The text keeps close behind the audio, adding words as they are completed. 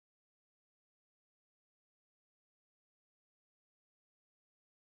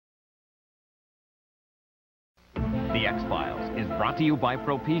X-Files is brought to you by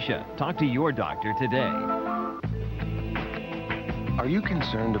Propecia. Talk to your doctor today. Are you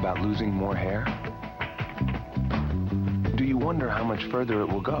concerned about losing more hair? Do you wonder how much further it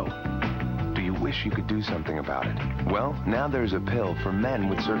will go? Do you wish you could do something about it? Well, now there's a pill for men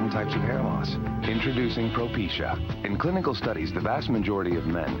with certain types of hair loss. Introducing Propecia. In clinical studies, the vast majority of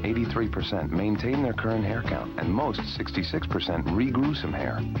men, 83%, maintain their current hair count, and most, 66%, regrew some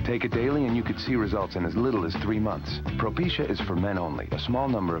hair. Take it daily and you could see results in as little as 3 months. Propecia is for men only. A small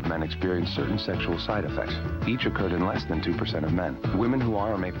number of men experience certain sexual side effects. Each occurred in less than 2% of men. Women who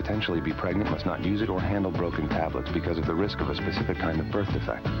are or may potentially be pregnant must not use it or handle broken tablets because of the risk of a specific kind of birth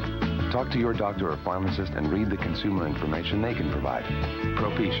defect. Talk to your doctor or pharmacist and read the consumer information they can provide.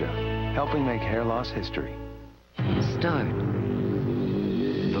 Propecia, helping make hair loss history. Start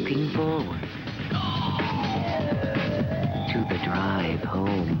looking forward to the drive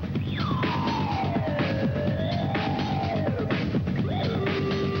home.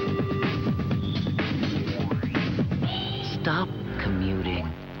 Stop commuting.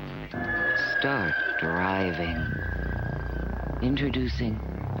 Start driving. Introducing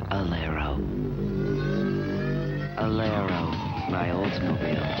Alero. Alero, my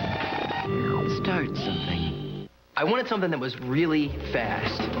Oldsmobile. Start something. I wanted something that was really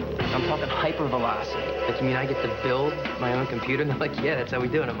fast. I'm talking hypervelocity. That means I get to build my own computer, and they're like, yeah, that's how we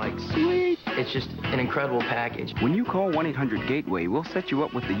do it. I'm like, sweet. It's just an incredible package. When you call 1-800-GATEWAY, we'll set you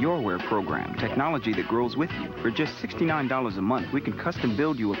up with the YourWare program, technology that grows with you. For just $69 a month, we can custom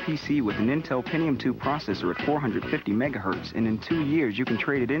build you a PC with an Intel Pentium 2 processor at 450 megahertz, and in 2 years, you can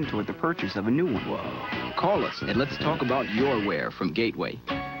trade it in toward the purchase of a new one. Whoa. Call us and let's talk about YourWare from Gateway.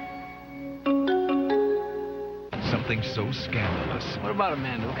 Something so scandalous. What about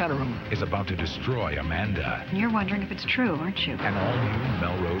Amanda? What kind of rumor? Is about to destroy Amanda. You're wondering if it's true, aren't you? An all-new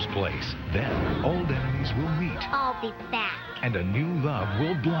Melrose Place. Then, old enemies will meet. I'll be back. And a new love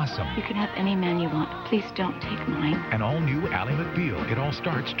will blossom. You can have any man you want. Please don't take mine. An all-new Ally McBeal. It all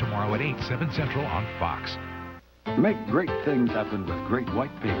starts tomorrow at 8, 7 Central on Fox. Make great things happen with Great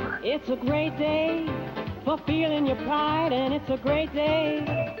White Paper. It's a great day for feeling your pride, and it's a great day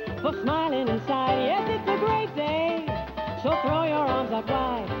for smiling inside. Yes, it's a great day, so throw your arms up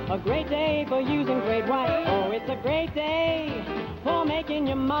wide. A great day for using Great White. Oh, it's a great day for making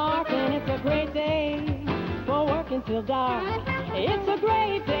your mark, and it's a great day for working till dark. It's a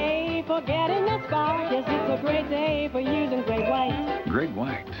great day for getting that spark. Yes, it's a great day for using Great White. Great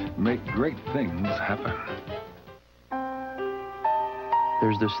White. Make great things happen.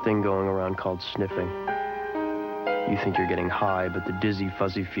 There's this thing going around called sniffing. You think you're getting high, but the dizzy,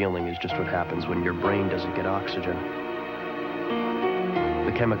 fuzzy feeling is just what happens when your brain doesn't get oxygen.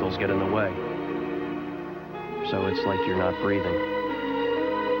 The chemicals get in the way. So it's like you're not breathing.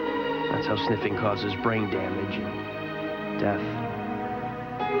 That's how sniffing causes brain damage and death.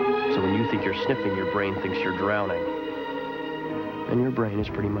 So when you think you're sniffing, your brain thinks you're drowning. And your brain is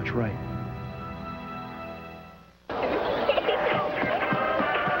pretty much right.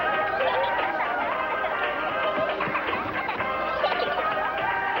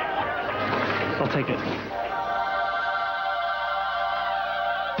 I'll take it.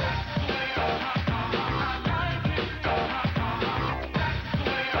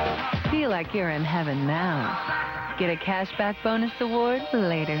 Feel like you're in heaven now. Get a cashback bonus award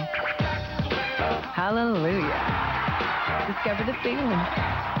later. Hallelujah. Discover the feeling.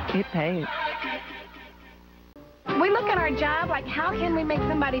 It pays. We look at our job like, how can we make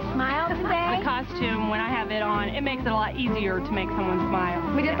somebody smile today? The costume, when I have it on, it makes it a lot easier to make someone smile.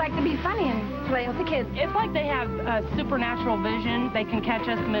 We just like to be funny and play with the kids. It's like they have supernatural vision. They can catch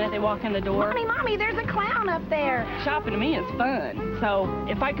us the minute they walk in the door. Mommy, there's a clown up there. Shopping to me is fun. So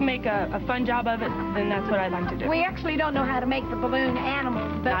if I can make a fun job of it, then that's what I'd like to do. We actually don't know how to make the balloon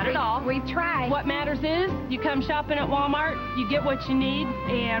animals, but not at all. We try. What matters is you come shopping at Walmart, you get what you need,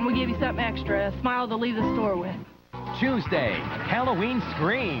 and we give you something extra, a smile to leave the store with. Tuesday, Halloween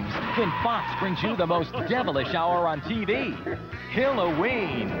screams when Fox brings you the most devilish hour on TV.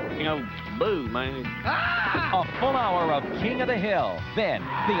 Halloween. You know, boo, man. A full hour of King of the Hill. Then,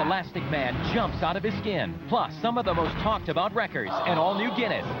 the Elastic Man jumps out of his skin. Plus, some of the most talked about records and all new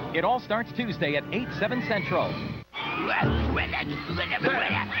Guinness. It all starts Tuesday at 8, 7 Central.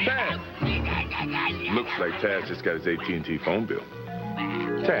 Looks like Taz just got his AT&T phone bill.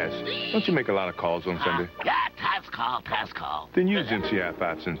 Taz, don't you make a lot of calls on Sunday? Yeah, Taz call. Then use MCI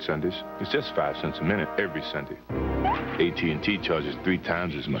 5-cent Sundays. It's just 5 cents a minute every Sunday. AT&T charges 3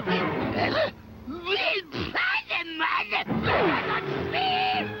 times as much. Uh-oh.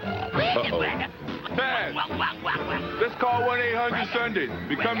 Taz, let's call 1-800-Sunday.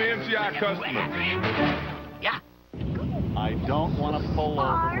 Become an MCI customer. Yeah. I don't want to pull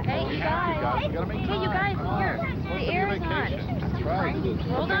over. Hey, you guys. We gotta make Hey, you guys, here. The air is on. That's right.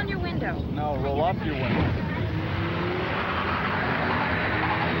 Roll down your window. No, roll up your window.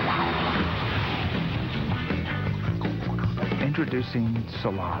 Introducing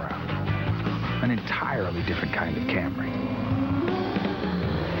Sobora, an entirely different kind of Camry.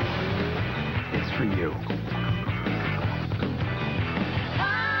 It's for you.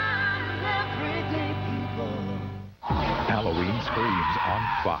 Halloween Screams on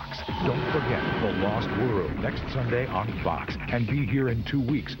Fox. Don't forget The Lost World next Sunday on Fox. And be here in 2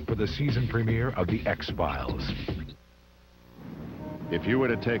 weeks for the season premiere of The X-Files. If you were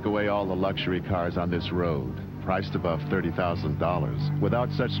to take away all the luxury cars on this road, priced above $30,000,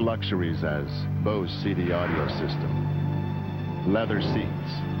 without such luxuries as Bose CD audio system, leather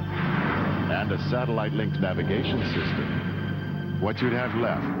seats, and a satellite-linked navigation system, what you'd have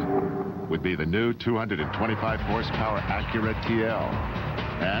left would be the new 225 horsepower Acura TL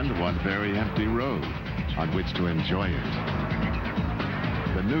and one very empty road on which to enjoy it.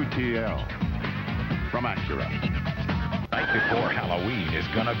 The new TL from Acura. Night before Halloween is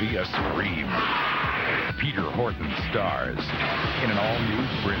gonna be a scream. Peter Horton stars in an all-new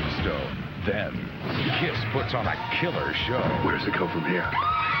Brimstone. Then, Kiss puts on a killer show. Where does it go from here?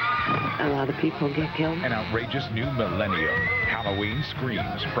 A lot of people get killed. An outrageous new millennium. Halloween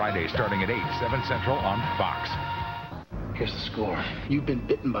Screams, Friday starting at 8, 7 Central on Fox. Here's the score. You've been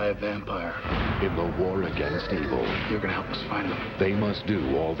bitten by a vampire. In the war against evil, You're gonna help us find him. they must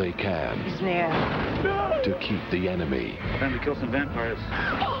do all they can to keep the enemy Time to kill some vampires.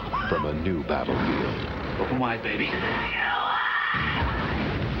 from a new battlefield. Open wide, baby.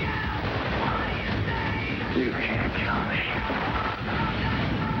 You can't kill me.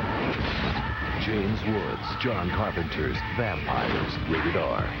 James Woods, John Carpenter's Vampires, rated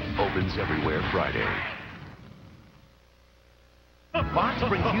R. Opens everywhere Friday. Fox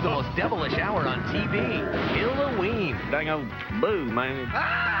brings you the most devilish hour on TV, Halloween. Dang old boo, man.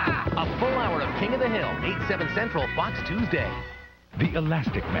 A full hour of King of the Hill, 8, 7 Central, Fox Tuesday. The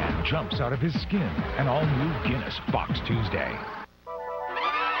Elastic Man jumps out of his skin. An all-new Guinness, Fox Tuesday.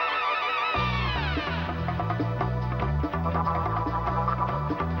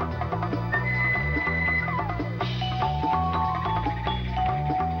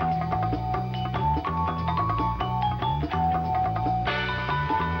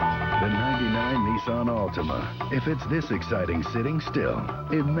 The '99 Nissan Altima. If it's this exciting sitting still,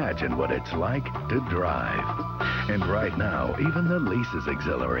 imagine what it's like to drive. And right now, even the lease is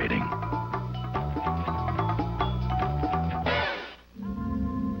exhilarating.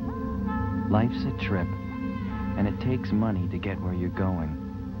 Life's a trip, and it takes money to get where you're going.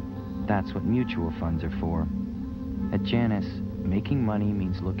 That's what mutual funds are for. At Janus, making money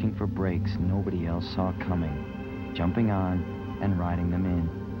means looking for breaks nobody else saw coming, jumping on and riding them in.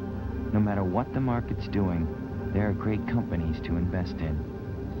 No matter what the market's doing, there are great companies to invest in.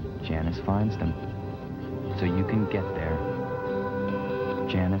 Janus finds them, so you can get there.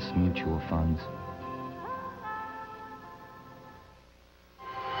 Janus Mutual Funds.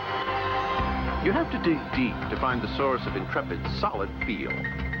 You have to dig deep to find the source of Intrepid's solid feel.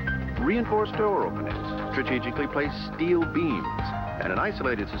 Reinforced door openings, strategically placed steel beams, and an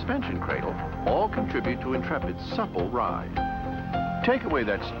isolated suspension cradle all contribute to Intrepid's supple ride. Take away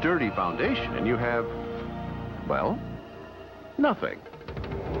that sturdy foundation and you have, well, nothing.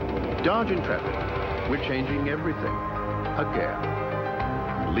 Dodge Intrepid. We're changing everything.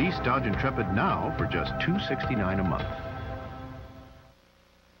 Again. Lease Dodge Intrepid now for just $269 a month.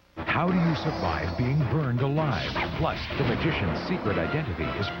 How do you survive being burned alive? Plus, the magician's secret identity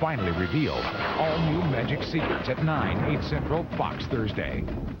is finally revealed. All new Magic Secrets at 9, 8 Central, Fox Thursday.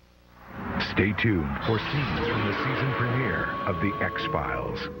 Stay tuned for scenes from the season premiere of The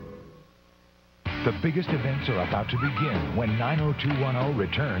X-Files. The biggest events are about to begin when 90210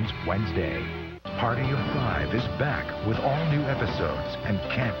 returns Wednesday. Party of 5 is back with all new episodes and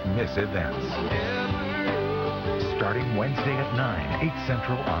can't miss events. Starting Wednesday at 9, 8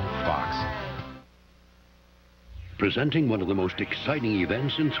 Central on Fox. Presenting one of the most exciting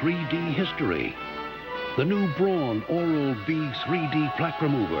events in 3D history. The new Braun Oral-B 3D plaque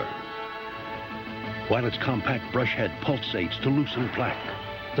remover. While its compact brush head pulsates to loosen plaque,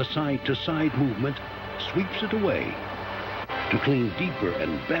 the side-to-side movement sweeps it away to clean deeper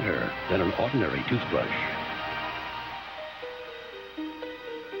and better than an ordinary toothbrush.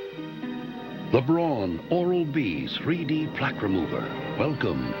 The Braun Oral-B 3D plaque remover.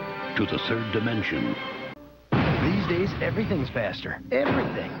 Welcome to the third dimension. These days, everything's faster.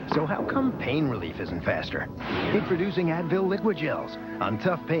 Everything. So how come pain relief isn't faster? Introducing Advil liquid gels. On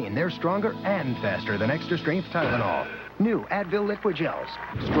tough pain, they're stronger and faster than extra strength Tylenol. New Advil Liquid Gels.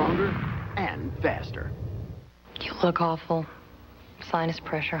 Stronger and faster. You look awful. Sinus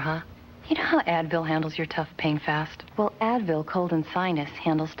pressure, huh? You know how Advil handles your tough pain fast? Well, Advil Cold and Sinus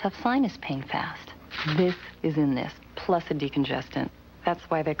handles tough sinus pain fast. This is in this, plus a decongestant. That's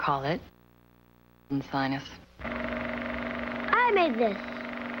why they call it Cold and Sinus. I made this.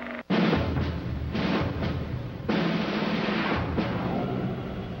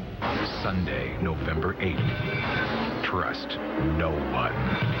 Sunday, November 8th. Trust no one.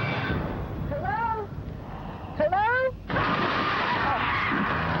 Hello? Hello?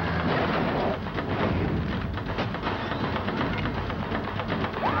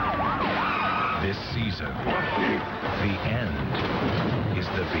 This season, the end is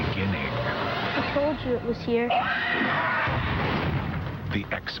the beginning. I told you it was here. The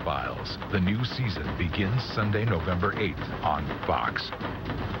X-Files, the new season begins Sunday, November 8th on Fox.